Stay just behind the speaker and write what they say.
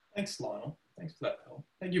Thanks, Lionel. Thanks for that, Phil.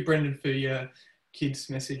 Thank you, Brendan, for your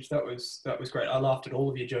kids' message. That was great. I laughed at all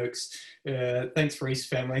of your jokes. Thanks for East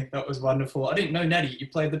family. That was wonderful. I didn't know, Natty, you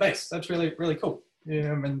played the bass. That's really, really cool.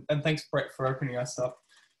 And thanks, Brett, for opening us up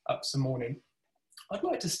some morning. I'd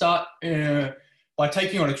like to start by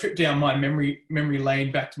taking on a trip down my memory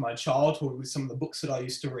lane back to my childhood with some of the books that I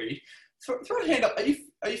used to read. Throw a hand up.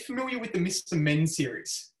 Are you familiar with the Mr. Men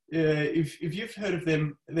series? If you've heard of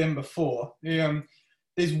them before,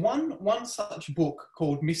 there's one such book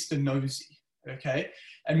called Mr. Nosy. Okay,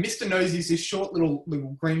 and Mr. Nosy is this short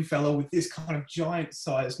little green fellow with this kind of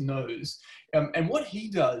giant-sized nose, and what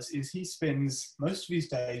he does is he spends most of his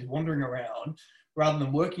days wandering around rather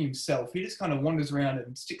than working himself. He just kind of wanders around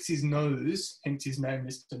and sticks his nose, hence his name,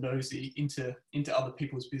 Mr. Nosy, into other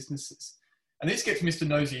people's businesses. And this gets Mr.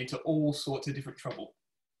 Nosy into all sorts of different trouble.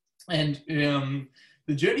 And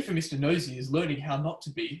the journey for Mr. Nosy is learning how not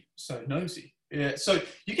to be so nosy. So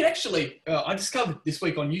you can actually, I discovered this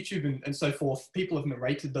week on YouTube and so forth, people have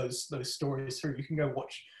narrated those stories through. You can go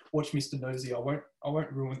watch Mr. Nosy. I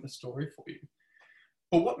won't ruin the story for you.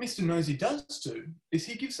 But what Mr. Nosy does do is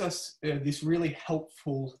he gives us this really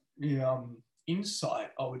helpful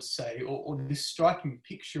insight, I would say, or this striking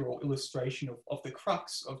picture or illustration of the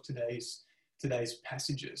crux of today's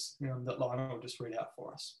passages that Lionel will just read out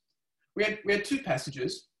for us. We had two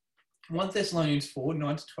passages, 1 Thessalonians 4,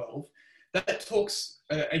 9-12, that talks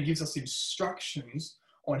and gives us instructions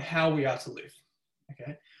on how we are to live,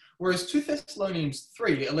 okay? Whereas 2 Thessalonians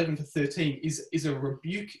 3, 11-13 is a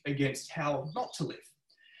rebuke against how not to live.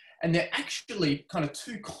 And they're actually kind of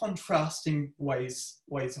two contrasting ways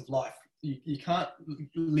of life. You can't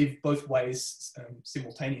live both ways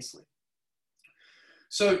simultaneously.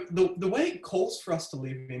 So the way it calls for us to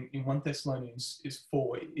live in 1 Thessalonians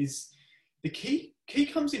 4 is the key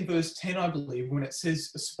comes in verse 10, I believe, when it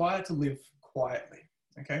says, aspire to live quietly,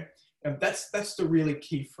 okay? And that's the really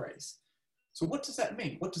key phrase. So what does that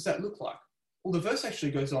mean? What does that look like? Well, the verse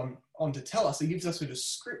actually goes on to tell us, it gives us a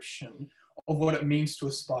description of what it means to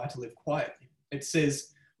aspire to live quietly. It says,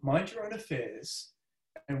 mind your own affairs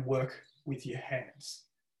and work with your hands.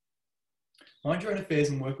 Mind your own affairs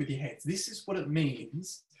and work with your hands. This is what it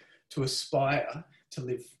means to aspire to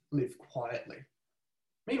live quietly.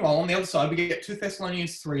 Meanwhile, on the other side, we get 2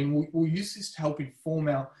 Thessalonians 3, and we'll use this to help inform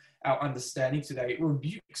our understanding today. It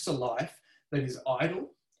rebukes a life that is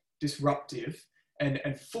idle, disruptive,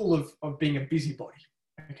 and full of being a busybody.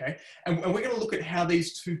 Okay, and we're going to look at how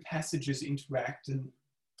these two passages interact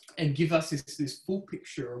and give us this full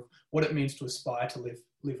picture of what it means to aspire to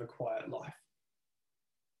live a quiet life.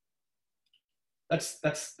 That's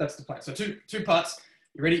the plan. So two parts.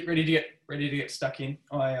 You ready to get stuck in?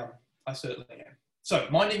 I certainly am. So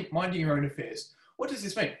minding your own affairs. What does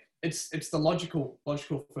this mean? It's the logical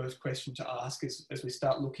first question to ask as we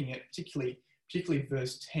start looking at particularly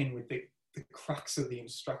verse 10 with the crux of the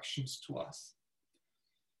instructions to us.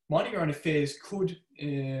 Minding your own affairs could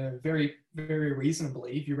very, very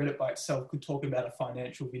reasonably, if you read it by itself, could talk about a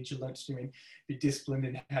financial vigilance. You mean be disciplined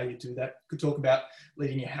in how you do that. Could talk about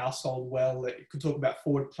leading your household well. It could talk about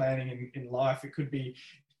forward planning in life. It could be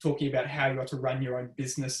talking about how you got to run your own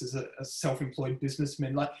business as a self-employed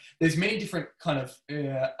businessman. Like there's many different kind of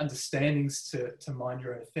understandings to mind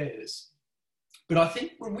your own affairs. But I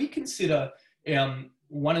think when we consider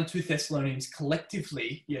 1 and 2 Thessalonians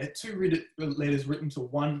collectively, two letters written to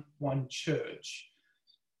one church,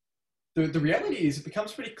 the reality is it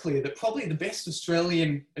becomes pretty clear that probably the best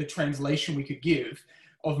Australian translation we could give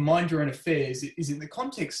of mind your own affairs is in the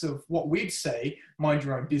context of what we'd say, mind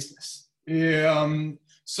your own business.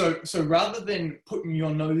 So rather than putting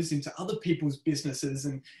your nose into other people's businesses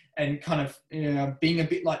and kind of being a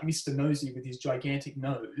bit like Mr. Nosy with his gigantic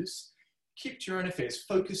nose, keep to your own affairs.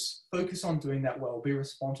 Focus on doing that well. Be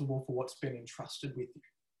responsible for what's been entrusted with you.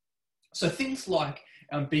 So things like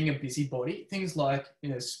being a busybody, things like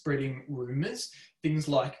spreading rumours, things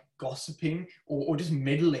like gossiping or just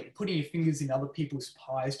meddling, putting your fingers in other people's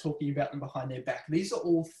pies, talking about them behind their back. These are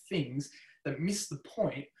all things that miss the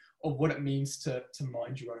point of what it means to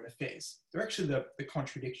mind your own affairs. They're actually the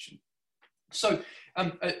contradiction. So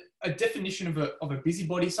a definition of a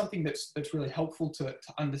busybody, something that's really helpful to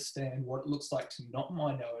understand what it looks like to not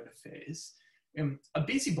mind our own affairs. A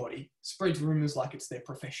busybody spreads rumours like it's their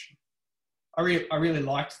profession. I really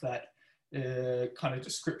liked that kind of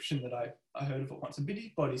description that I heard of it once. A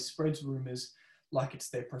busybody spreads rumours like it's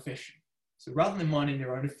their profession. So rather than minding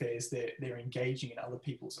their own affairs, they're engaging in other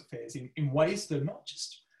people's affairs in ways that are not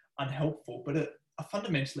just unhelpful, but are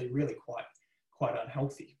fundamentally really quite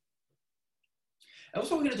unhealthy. And that's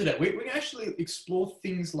what we're going to do today. We're going to actually explore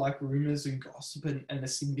things like rumours and gossip and the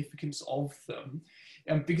significance of them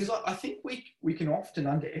Because I think we can often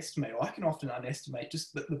underestimate, or I can often underestimate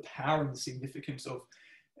just the power and the significance of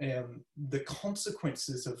the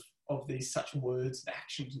consequences of these such words and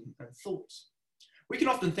actions and thoughts. We can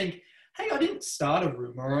often think, hey, I didn't start a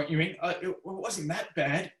rumor, you mean, it wasn't that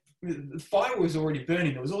bad. The fire was already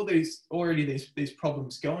burning. There was already these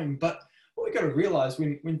problems going. But what we've got to realize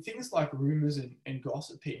when things like rumors and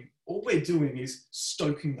gossiping, all we're doing is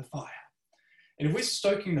stoking the fire. And if we're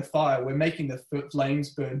stoking the fire, we're making the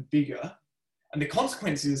flames burn bigger. And the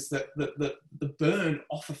consequence is that the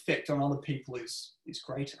burn-off effect on other people is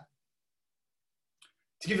greater.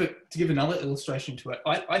 To give another illustration to it,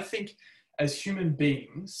 I think as human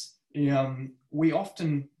beings, we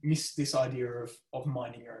often miss this idea of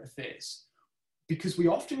minding our own affairs, because we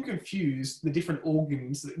often confuse the different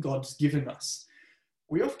organs that God's given us.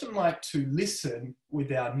 We often like to listen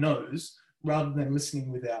with our nose rather than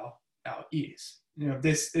listening with our ears.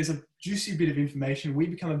 There's a juicy bit of information. We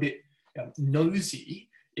become a bit nosy.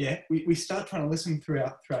 Yeah, we start trying to listen through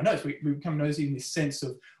our nose. We become nosy in this sense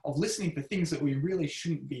of listening for things that we really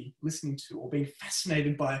shouldn't be listening to, or being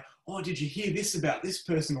fascinated by, oh, did you hear this about this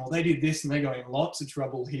person? Or they did this and they're going lots of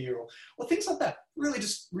trouble here, or things like that. Really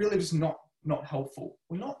just not helpful.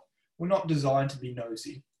 We're not designed to be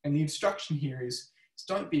nosy. And the instruction here is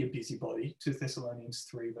don't be a busybody, 2 Thessalonians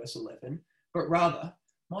 3 verse 11, but rather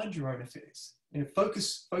mind your own affairs.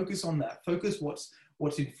 Focus on that. Focus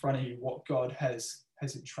what's in front of you, what God has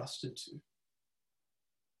entrusted to.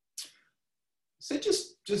 So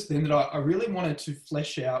just then that I really wanted to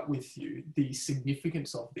flesh out with you the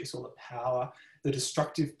significance of this, or the power, the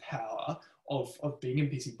destructive power of being a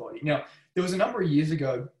busybody. Now, there was a number of years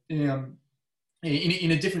ago, in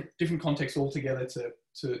a different context altogether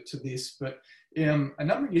to this, but a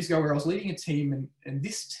number of years ago where I was leading a team, and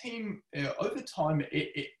this team, over time,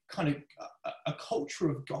 it kind of, a culture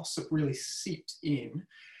of gossip really seeped in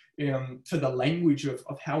for the language of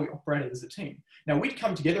how we operated as a team. Now, we'd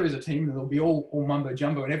come together as a team and it'll be all mumbo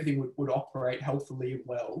jumbo and everything would operate healthily and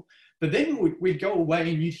well. But then we'd go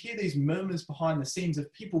away and you'd hear these murmurs behind the scenes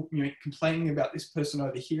of people complaining about this person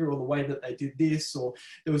over here, or the way that they did this, or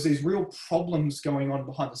there was these real problems going on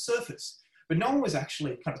behind the surface. But no one was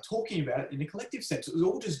actually kind of talking about it in a collective sense. It was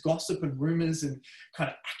all just gossip and rumors and kind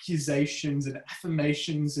of accusations and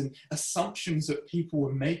affirmations and assumptions that people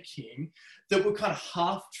were making that were kind of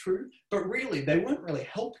half true, but really they weren't really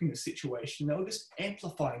helping the situation. They were just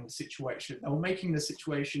amplifying the situation. They were making the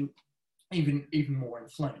situation even more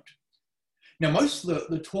inflamed. Now, most of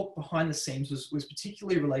the talk behind the scenes was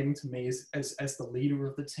particularly relating to me as the leader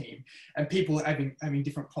of the team, and people having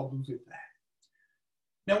different problems with that.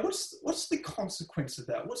 Now, what's the consequence of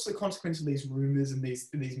that? What's the consequence of these rumors and these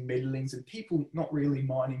meddlings and people not really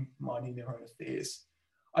minding their own affairs?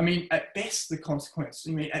 I mean, at best, the consequence,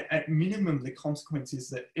 at minimum, the consequence is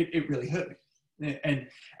that it really hurt me. And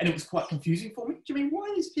it was quite confusing for me. Do you mean, why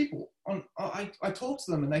are these people? I talk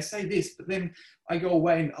to them and they say this, but then I go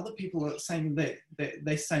away and other people are saying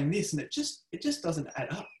they're saying this, and it just doesn't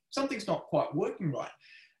add up. Something's not quite working right.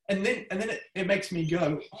 And then it makes me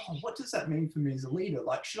go, oh, what does that mean for me as a leader?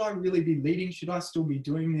 Like, should I really be leading? Should I still be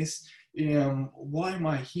doing this? Why am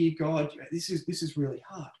I here, God? This is really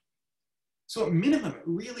hard. So at minimum,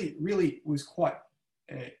 it really was quite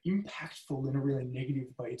impactful in a really negative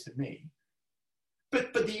way to me.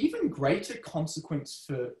 But the even greater consequence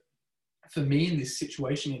for me in this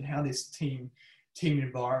situation and how this team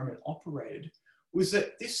environment operated was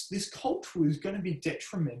that this culture was going to be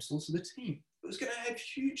detrimental to the team. It was going to have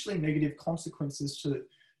hugely negative consequences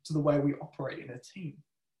to the way we operate in a team.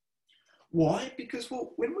 Why? Because,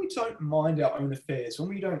 well, when we don't mind our own affairs, when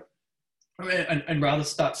we don't, and rather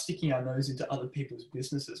start sticking our nose into other people's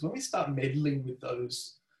businesses, when we start meddling with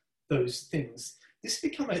those things, this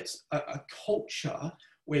becomes a culture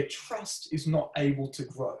where trust is not able to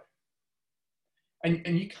grow. And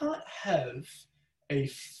you can't have a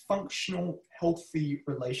functional, healthy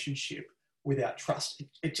relationship without trust.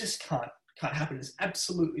 It just can't happen. It's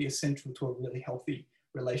absolutely essential to a really healthy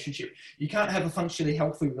relationship. You can't have a functionally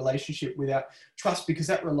healthy relationship without trust, because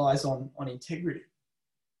that relies on integrity.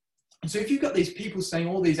 And so if you've got these people saying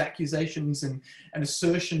all these accusations and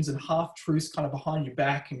assertions and half-truths kind of behind your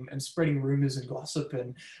back and spreading rumors and gossip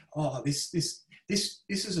and, oh, this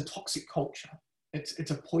is a toxic culture. It's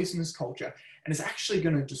a poisonous culture, and it's actually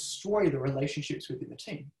going to destroy the relationships within the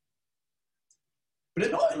team. But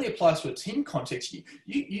it not only applies to a team context.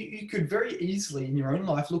 You could very easily in your own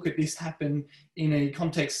life look at this happen in a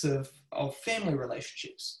context of family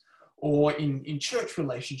relationships, or in church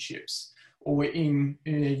relationships, or in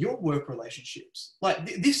your work relationships. Like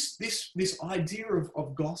this idea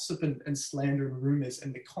of gossip and slander and rumors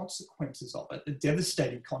and the consequences of it, the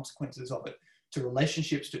devastating consequences of it to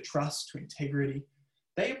relationships, to trust, to integrity,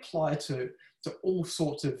 they apply to all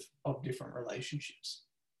sorts of different relationships.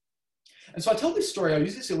 And so I tell this story, I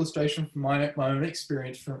use this illustration from my own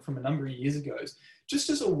experience from a number of years ago, just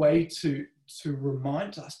as a way to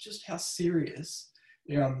remind us just how serious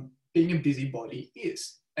being a busybody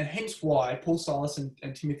is. And hence why Paul, Silas,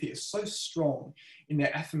 and Timothy are so strong in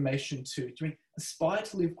their affirmation to aspire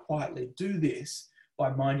to live quietly, do this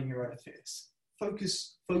by minding your own affairs.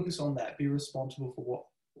 Focus on that, be responsible for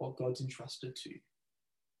what God's entrusted to you.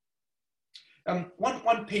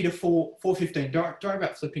 1 Peter 4:15, don't worry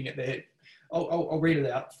about flipping it there. I'll read it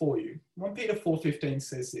out for you. 1 Peter 4:15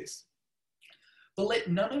 says this: "But let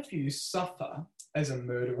none of you suffer as a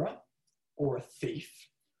murderer or a thief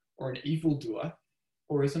or an evildoer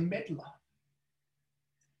or as a meddler."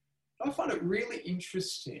 I find it really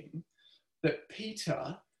interesting that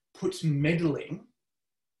Peter puts meddling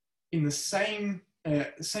in the same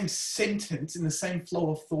sentence, in the same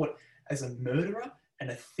flow of thought as a murderer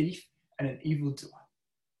and a thief and an evildoer.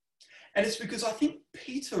 And it's because I think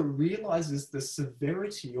Peter realizes the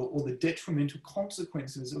severity or the detrimental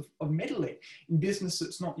consequences of meddling in business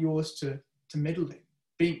that's not yours to meddle in.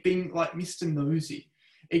 Being like Mr. Nosy.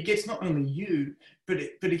 It gets not only you, but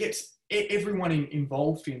it gets everyone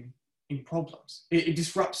involved in problems. It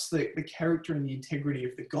disrupts the character and the integrity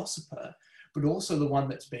of the gossiper, but also the one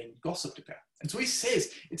that's being gossiped about. And so he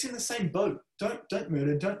says, it's in the same boat. Don't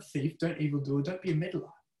murder, don't thief, don't evildoer, don't be a meddler.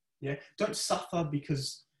 Yeah, don't suffer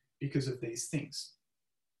because of these things.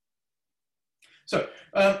 So,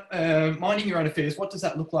 minding your own affairs, what does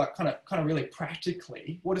that look like kind of really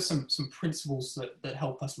practically? What are some principles that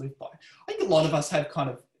help us live by? I think a lot of us have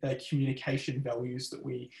kind of communication values that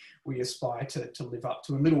we aspire to live up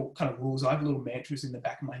to, and little kind of rules. I have little mantras in the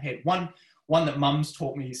back of my head. One that Mum's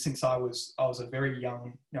taught me since I was a very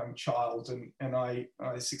young child, and I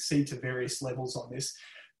succeed to various levels on this.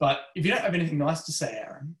 But if you don't have anything nice to say,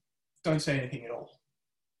 Aaron, don't say anything at all.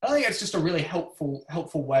 I think it's just a really helpful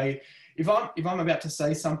way. If I'm about to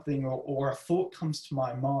say something or a thought comes to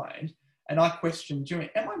my mind and I question, am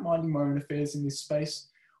I minding my own affairs in this space?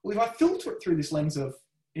 Well, if I filter it through this lens of,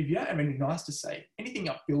 if you don't have anything nice to say, anything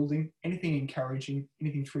upbuilding, anything encouraging,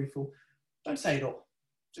 anything truthful, don't say it all.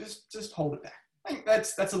 Just hold it back. I think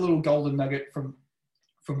that's a little golden nugget from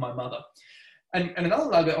my mother. And another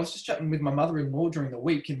nugget, I was just chatting with my mother-in-law during the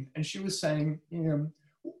week, and she was saying,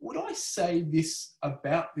 would I say this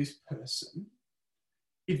about this person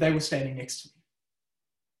if they were standing next to me?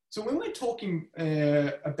 So when we're talking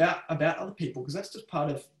about other people, because that's just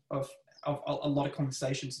part of a lot of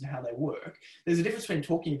conversations and how they work, there's a difference between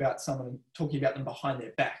talking about someone and talking about them behind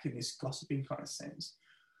their back in this gossiping kind of sense.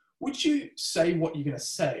 Would you say what you're going to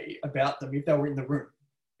say about them if they were in the room?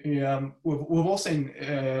 We've all seen,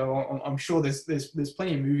 I'm sure there's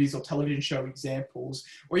plenty of movies or television show examples,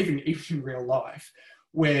 or even real life,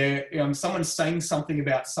 where someone's saying something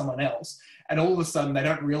about someone else, and all of a sudden they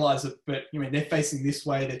don't realize it, but they're facing this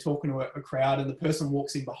way, they're talking to a crowd, and the person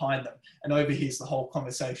walks in behind them and overhears the whole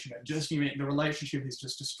conversation, and just the relationship is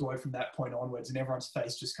just destroyed from that point onwards, and everyone's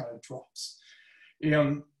face just kind of drops.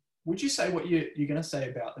 Would you say what you're going to say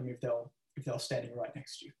about them if they're standing right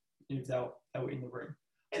next to you, if they were in the room?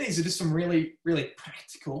 And these are just some really, really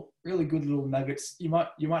practical, really good little nuggets. You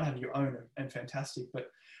might have your own and fantastic,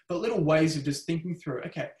 but little ways of just thinking through,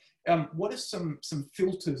 okay, what are some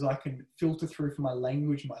filters I can filter through for my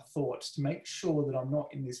language, my thoughts, to make sure that I'm not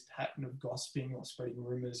in this pattern of gossiping or spreading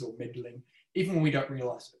rumors or meddling, even when we don't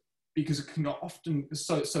realize it, because it can often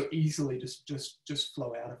so easily just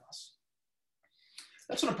flow out of us.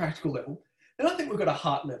 That's on a practical level. Then I think we've got a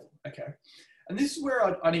heart level, okay? And this is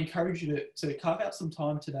where I'd encourage you to carve out some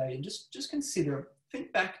time today and just consider,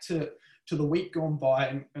 think back to the week gone by,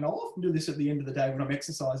 and I'll often do this at the end of the day when I'm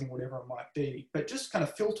exercising, whatever it might be, but just kind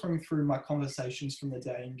of filtering through my conversations from the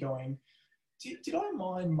day and going, did I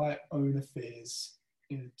mind my own affairs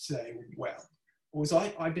today well? Or was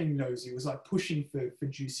I being nosy? Was I pushing for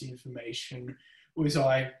juicy information? Was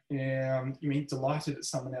I delighted at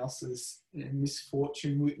someone else's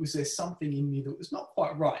misfortune? Was there something in me that was not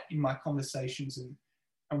quite right in my conversations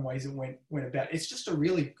and ways it went about? It's just a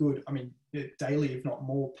really good, daily, if not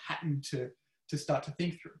more, pattern to start to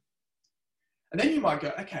think through. And then you might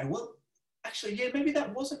go, okay, well, actually, yeah, maybe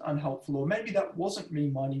that wasn't unhelpful, or maybe that wasn't me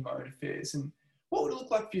minding my own affairs. And what would it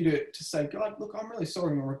look like for you to say, God, look, I'm really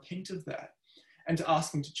sorry, and repent of that, and to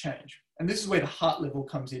ask him to change. And this is where the heart level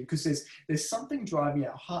comes in, because there's something driving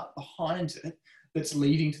our heart behind it that's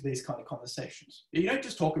leading to these kind of conversations. You don't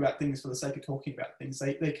just talk about things for the sake of talking about things.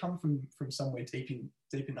 They come from somewhere deep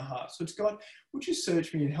in the heart. So it's, God, would you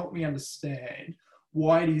search me and help me understand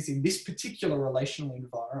why it is in this particular relational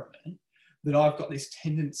environment that I've got this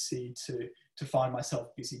tendency to find myself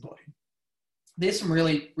busybody. There's some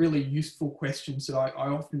really, really useful questions that I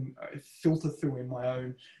often filter through in my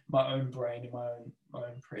own brain, in my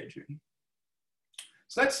own prayer journey.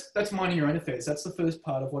 So that's minding your own affairs. That's the first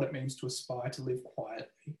part of what it means to aspire to live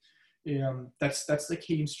quietly. That's the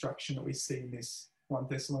key instruction that we see in this 1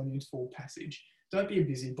 Thessalonians 4 passage. Don't be a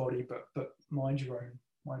busybody, but mind your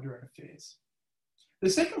own affairs. The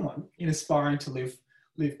second one, in aspiring to live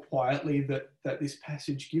quietly, that this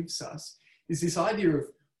passage gives us, is this idea of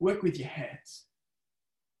work with your hands.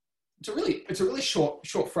 It's a really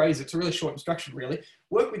short phrase. It's a really short instruction, really.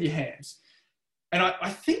 Work with your hands. And I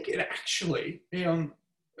think it actually,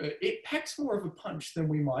 it packs more of a punch than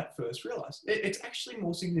we might first realize. It's actually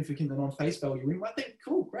more significant than on face value. We might think,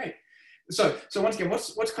 cool, great. So once again,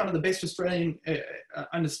 what's kind of the best Australian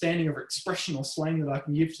understanding of expression or slang that I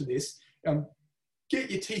can give to this? Get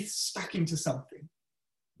your teeth stuck into something.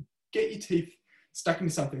 Get your teeth stuck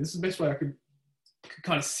into something. This is the best way I could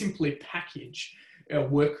kind of simply package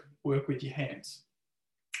work with your hands.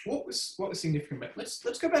 What was significant about it?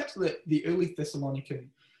 Let's go back to the early Thessalonican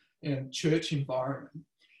church environment.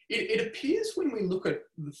 It appears when we look at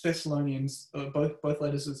the Thessalonians, both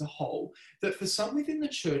letters as a whole, that for some within the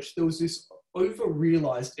church there was this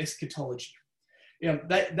over-realized eschatology.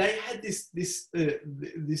 They had this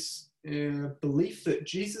belief that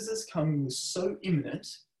Jesus' coming was so imminent,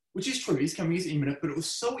 which is true, his coming is imminent, but it was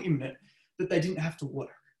so imminent that they didn't have to work.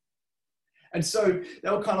 And so they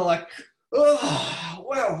were kind of like, oh,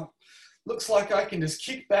 well, looks like I can just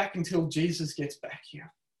kick back until Jesus gets back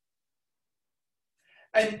here.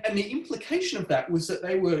 And the implication of that was that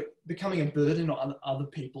they were becoming a burden on other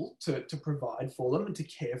people to provide for them and to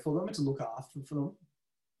care for them and to look after for them.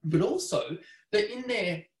 But also that in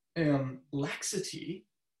their laxity,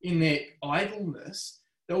 in their idleness,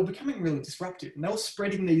 they were becoming really disruptive. And they were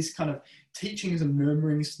spreading these kind of teachings and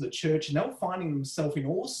murmurings to the church, and they were finding themselves in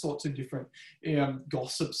all sorts of different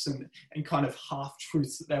gossips and kind of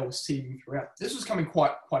half-truths that they were seeing throughout. This was becoming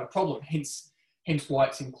quite a problem, hence why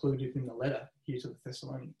it's included in the letter here to the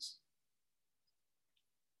Thessalonians.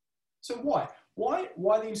 So why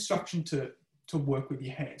the instruction to work with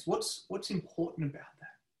your hands? What's important about that?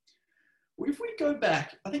 Well, if we go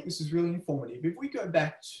back, I think this is really informative. If we go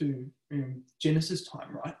back to Genesis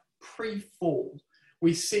time, right, pre-fall,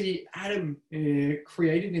 we see Adam,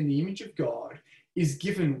 created in the image of God, is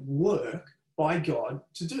given work by God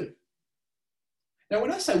to do. Now,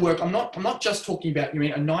 when I say work, I'm not just talking about, a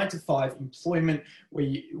 9-to-5 employment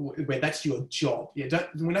where that's your job.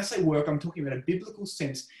 When I say work, I'm talking about a biblical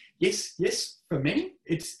sense. Yes, for many,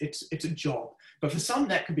 it's a job. But for some,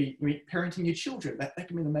 that could be parenting your children. That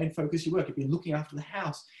could be the main focus of your work. It could be looking after the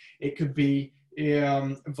house. It could be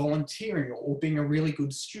volunteering or being a really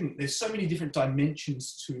good student. There's so many different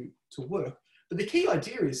dimensions to work. But the key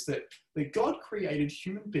idea is that God created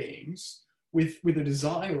human beings with a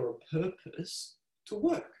desire or a purpose to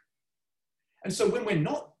work. And so when we're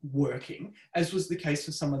not working, as was the case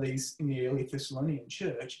for some of these in the early Thessalonian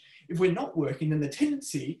church, if we're not working, then the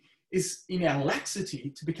tendency is in our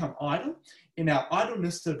laxity to become idle, in our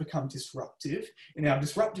idleness to become disruptive, in our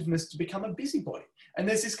disruptiveness to become a busybody. And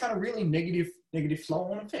there's this kind of really negative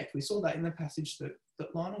flow-on effect. We saw that in the passage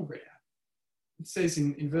that Lionel read out. It says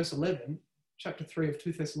in verse 11, chapter 3 of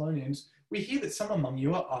 2 Thessalonians, we hear that some among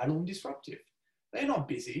you are idle and disruptive. They're not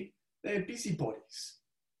busy, they're busybodies.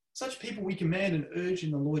 Such people we command and urge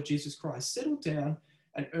in the Lord Jesus Christ, settle down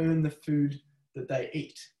and earn the food that they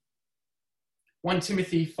eat. 1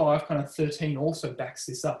 Timothy 5:13 also backs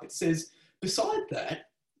this up. It says, beside that,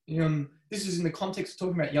 this is in the context of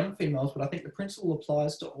talking about young females, but I think the principle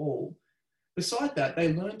applies to all. Beside that,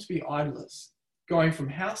 they learn to be idlers, going from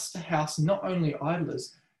house to house, not only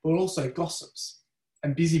idlers, but also gossips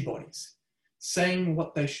and busybodies, saying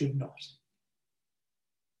what they should not.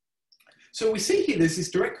 So we see here there's this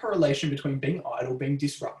direct correlation between being idle, being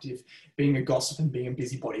disruptive, being a gossip, and being a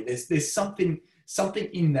busybody. There's something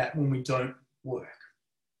in that when we don't work,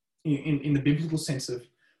 in the biblical sense of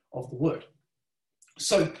the word.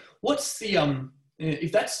 So what's the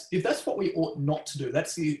if that's what we ought not to do,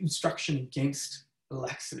 that's the instruction against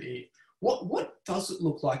laxity. What does it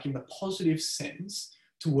look like in the positive sense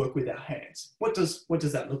to work with our hands? What does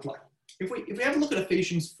that look like? If we have a look at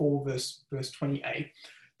Ephesians 4 verse 28,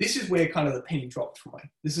 this is where kind of the penny dropped for me.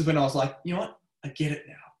 This is when I was like, you know what? I get it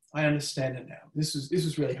now. I understand it now. This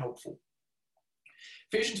is really helpful.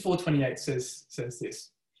 Ephesians 4:28 says this: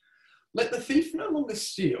 Let the thief no longer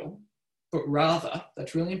steal, but rather,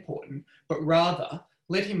 that's really important, but rather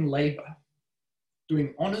let him labor,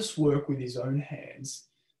 doing honest work with his own hands,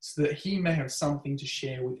 so that he may have something to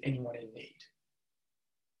share with anyone in need.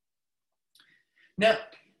 Now,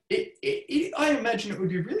 I imagine it would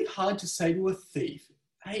be really hard to say to a thief,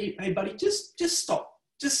 hey buddy, just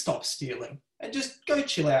stop stealing and just go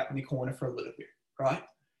chill out in the corner for a little bit, right?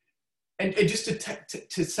 And just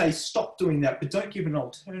to say, stop doing that, but don't give an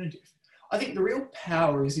alternative. I think the real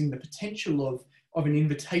power is in the potential of an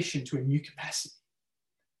invitation to a new capacity.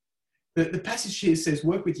 The passage here says,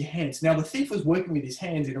 work with your hands. Now, the thief was working with his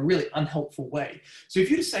hands in a really unhelpful way. So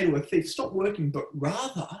if you were to say to a thief, stop working, but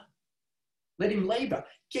rather let him labor,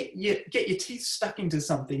 get your teeth stuck into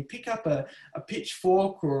something, pick up a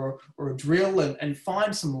pitchfork or a drill and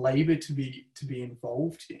find some labor to be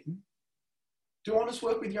involved in. Do honest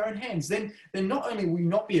work with your own hands. Then not only will you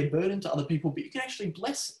not be a burden to other people, but you can actually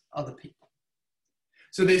bless other people.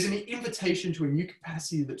 So there's an invitation to a new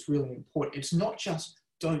capacity that's really important. It's not just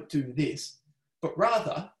don't do this, but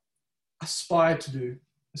rather aspire to do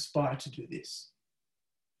this.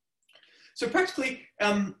 So practically,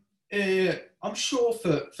 I'm sure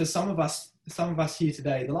for some of us here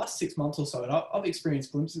today, the last 6 months or so, and I've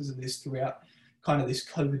experienced glimpses of this throughout kind of this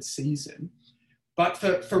COVID season, but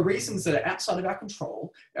for reasons that are outside of our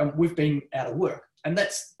control, we've been out of work. And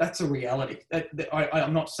that's a reality.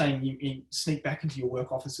 I'm not saying you sneak back into your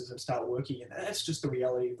work offices and start working, and that's just the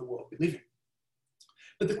reality of the world we live in.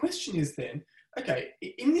 But the question is then, okay,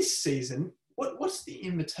 in this season, what's the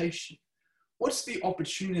invitation? What's the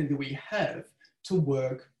opportunity that we have to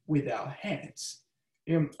work with our hands?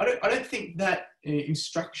 I don't think that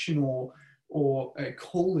instruction or a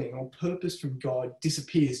calling or purpose from God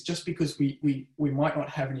disappears just because we might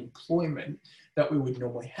not have an employment that we would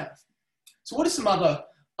normally have. So what are some other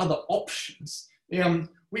options?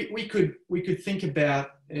 We could think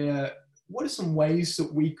about what are some ways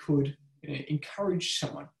that we could encourage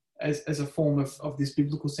someone as a form of this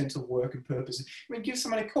biblical sense of work and purpose. I mean, give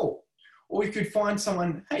someone a call. Or we could find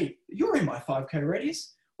someone, hey, you're in my 5K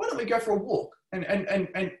radius. Why don't we go for a walk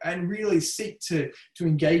and really seek to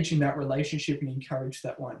engage in that relationship and encourage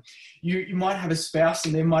that one. You might have a spouse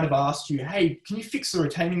and they might have asked you, hey, can you fix the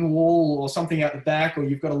retaining wall or something out the back, or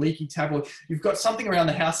you've got a leaky tap, or you've got something around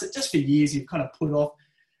the house that just for years you've kind of put off.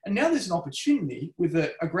 And now there's an opportunity with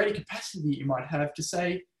a greater capacity that you might have to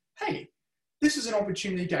say, hey, this is an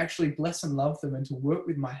opportunity to actually bless and love them and to work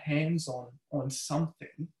with my hands on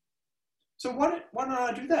something. So why don't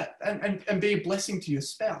I do that and be a blessing to your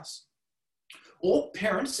spouse? Or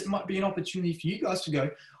parents, it might be an opportunity for you guys to go,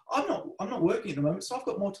 I'm not working at the moment, so I've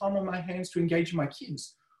got more time on my hands to engage in my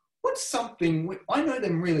kids. What's something, I know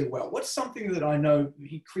them really well, what's something that I know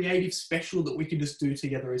creative, special that we can just do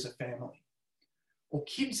together as a family? Or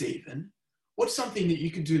kids even, what's something that you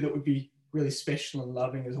could do that would be really special and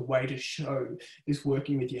loving as a way to show this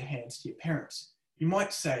working with your hands to your parents? You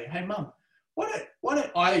might say, hey mum, why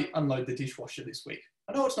don't I unload the dishwasher this week?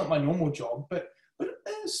 I know it's not my normal job, but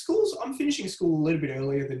I'm finishing school a little bit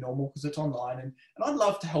earlier than normal because it's online, and I'd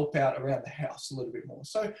love to help out around the house a little bit more.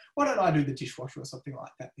 So why don't I do the dishwasher or something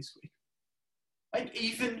like that this week? And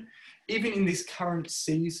even in this current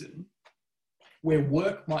season, where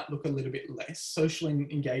work might look a little bit less, social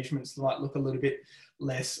engagements might look a little bit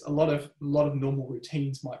less, a lot of normal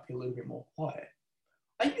routines might be a little bit more quiet.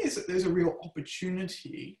 I think there's a real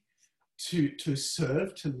opportunity to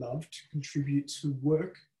serve, to love, to contribute, to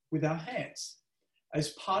work with our hands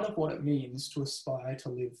as part of what it means to aspire to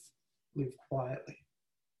live quietly.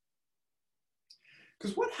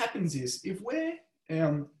 Because what happens is, if we're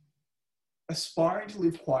aspiring to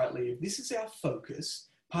live quietly, if this is our focus,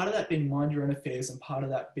 part of that being mind your own affairs and part of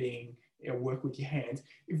that being work with your hands,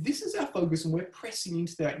 if this is our focus and we're pressing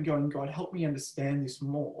into that and going, God, help me understand this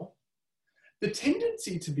more, the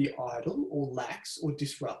tendency to be idle or lax or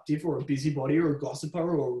disruptive or a busybody or a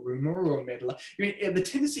gossiper or a rumor or a meddler, the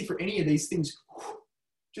tendency for any of these things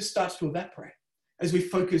just starts to evaporate as we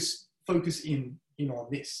focus in on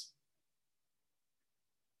this.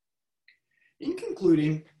 In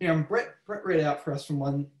concluding, Brett read out for us from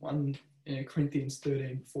 1 Corinthians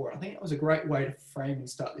 13 before. I think that was a great way to frame and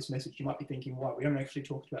start this message. You might be thinking, why? We haven't actually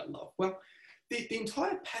talked about love. Well, the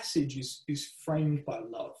entire passage is framed by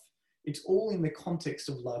love. It's all in the context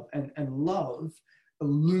of love, and love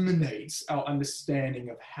illuminates our understanding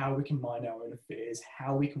of how we can mind our own affairs,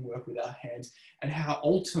 how we can work with our hands, and how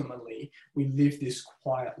ultimately we live this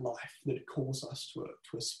quiet life that it calls us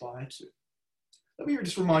to aspire to. Let me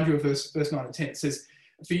just remind you of verse 9 and 10. It says,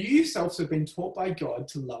 for you yourselves have been taught by God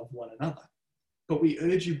to love one another, but we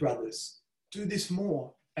urge you, brothers, do this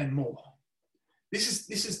more and more. This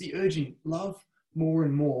is the urging. Love more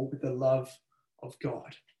and more with the love of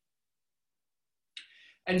God.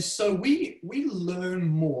 And so we learn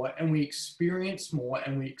more and we experience more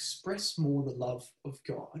and we express more the love of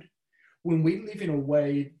God when we live in a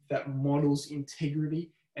way that models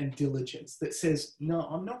integrity and diligence, that says, no,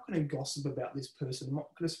 I'm not going to gossip about this person. I'm not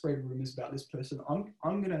going to spread rumors about this person.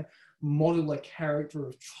 I'm going to model a character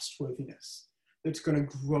of trustworthiness that's going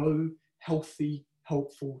to grow healthy,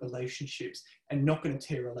 helpful relationships and not going to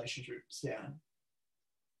tear relationships down.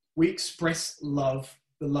 We express love,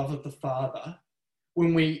 the love of the Father,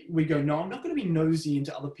 when we go, no, I'm not going to be nosy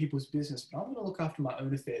into other people's business, but I'm going to look after my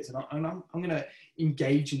own affairs, and I'm going to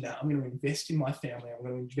engage in that. I'm going to invest in my family. I'm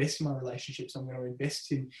going to invest in my relationships. I'm going to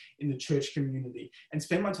invest in the church community and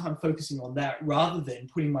spend my time focusing on that rather than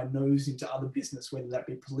putting my nose into other business, whether that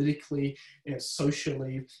be politically,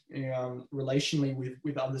 socially, relationally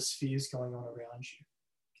with other spheres going on around you.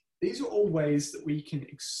 These are all ways that we can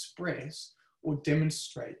express or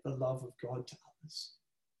demonstrate the love of God to others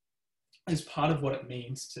as part of what it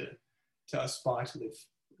means to aspire to live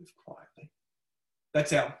quietly.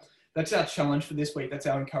 That's our challenge for this week. That's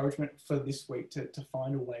our encouragement for this week to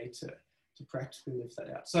find a way to practically live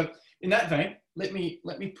that out. So in that vein, let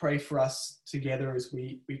me pray for us together as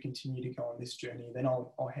we continue to go on this journey. Then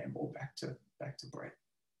I'll handball back to Brett.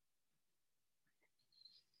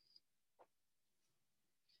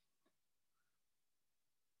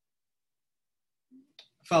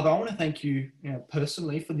 Father, I want to thank you,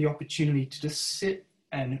 personally for the opportunity to just sit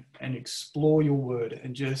and explore your word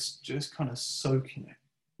and just kind of soak in it,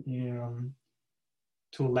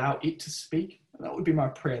 to allow it to speak. And that would be my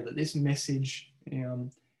prayer, that this message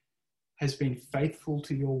has been faithful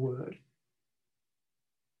to your word,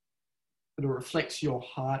 that it reflects your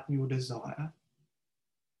heart and your desire.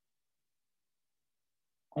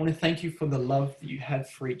 I want to thank you for the love that you have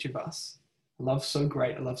for each of us, a love so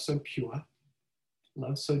great, a love so pure,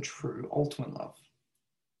 love so true, ultimate love.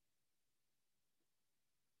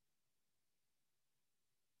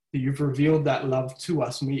 That you've revealed that love to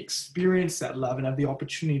us and we experience that love and have the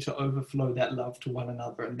opportunity to overflow that love to one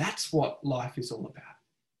another. And that's what life is all about.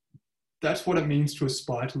 That's what it means to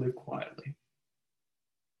aspire to live quietly.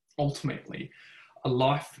 Ultimately, a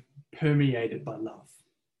life permeated by love.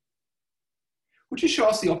 Would you show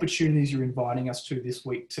us the opportunities you're inviting us to this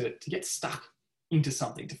week to get stuck into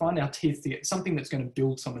something, to find our teeth, to get something that's going to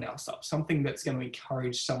build someone else up, something that's going to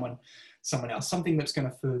encourage someone else, something that's going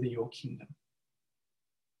to further your kingdom.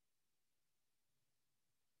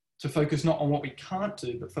 To focus not on what we can't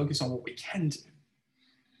do, but focus on what we can do.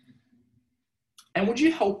 And would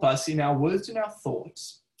you help us in our words and our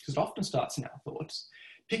thoughts, because it often starts in our thoughts,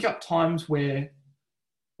 pick up times where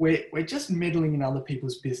we're just meddling in other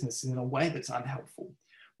people's business in a way that's unhelpful.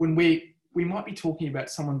 When we might be talking about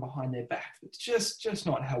someone behind their back that's just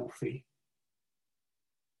not healthy.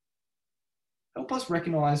 Help us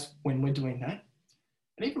recognize when we're doing that.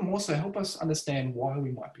 And even more so, help us understand why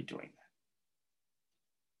we might be doing that.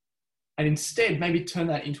 And instead, maybe turn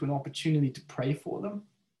that into an opportunity to pray for them,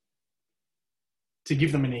 to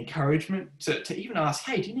give them an encouragement, to even ask,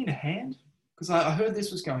 hey, do you need a hand? Because I heard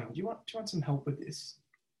this was going on. Do you want some help with this?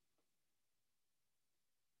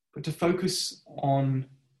 But to focus on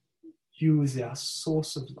you as our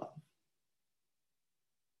source of love.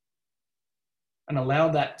 And allow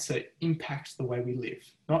that to impact the way we live,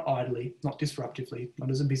 not idly, not disruptively,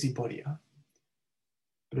 not as a busybodyer,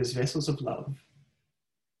 but as vessels of love.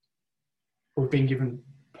 We've been given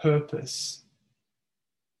purpose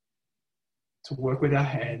to work with our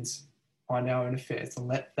hands, find our own affairs, and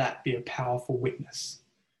let that be a powerful witness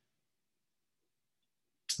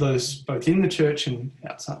to those both in the church and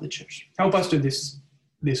outside the church. Help us do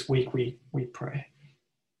this week, we pray.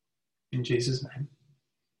 In Jesus' name,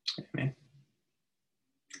 amen.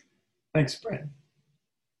 Thanks, Brett.